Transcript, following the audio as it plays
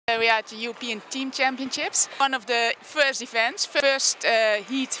we are at the European Team Championships. One of the first events, first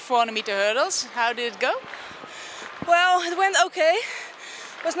heat 400 meter hurdles. How did it go? Well, it went okay.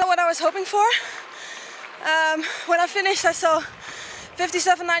 It was not what I was hoping for. When I finished, I saw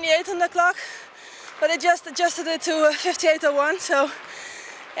 57.98 on the clock, but I just adjusted it to 58.01. So,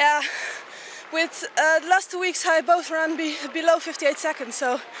 yeah, with the last 2 weeks, I both ran below 58 seconds.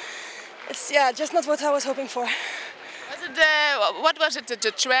 So, it's just not what I was hoping for. What was it?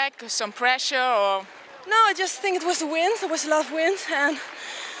 The track, some pressure, or? No, I just think it was the wind. There was a lot of wind, and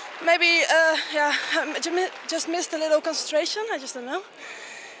maybe I just missed a little concentration. I just don't know.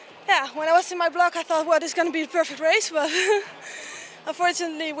 Yeah, when I was in my block, I thought, well, this is going to be the perfect race, but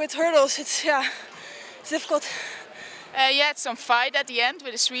unfortunately, with hurdles, it's difficult. You had some fight at the end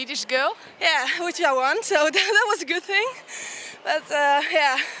with a Swedish girl. Yeah, which I won, so that was a good thing. But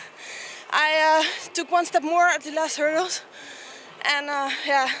I took one step more at the last hurdles, and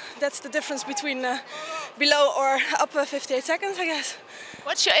that's the difference between below or up 58 seconds, I guess.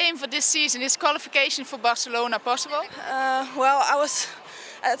 What's your aim for this season? Is qualification for Barcelona possible? Well,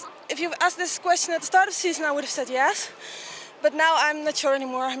 if you asked this question at the start of the season, I would have said yes. But now I'm not sure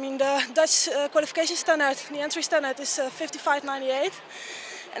anymore. I mean, the Dutch qualification standard, the entry standard is 55.98,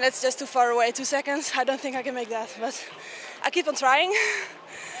 and that's just too far away, 2 seconds. I don't think I can make that, but I keep on trying.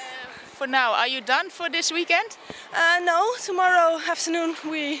 For now, are you done for this weekend? No, tomorrow afternoon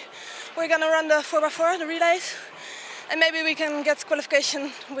we're gonna run the 4x4, the relays, and maybe we can get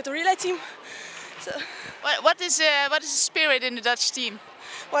qualification with the relay team. So, what is the spirit in the Dutch team?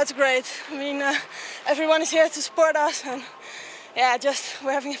 Well, it's great. I mean, everyone is here to support us, and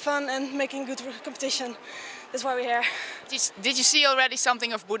we're having fun and making good competition. That's why we're here. Did you see already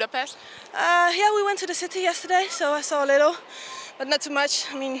something of Budapest? Yeah, we went to the city yesterday, so I saw a little, but not too much.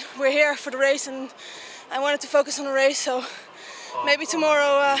 I mean, we're here for the race, and I wanted to focus on the race, so maybe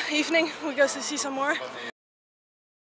tomorrow evening we go to see some more.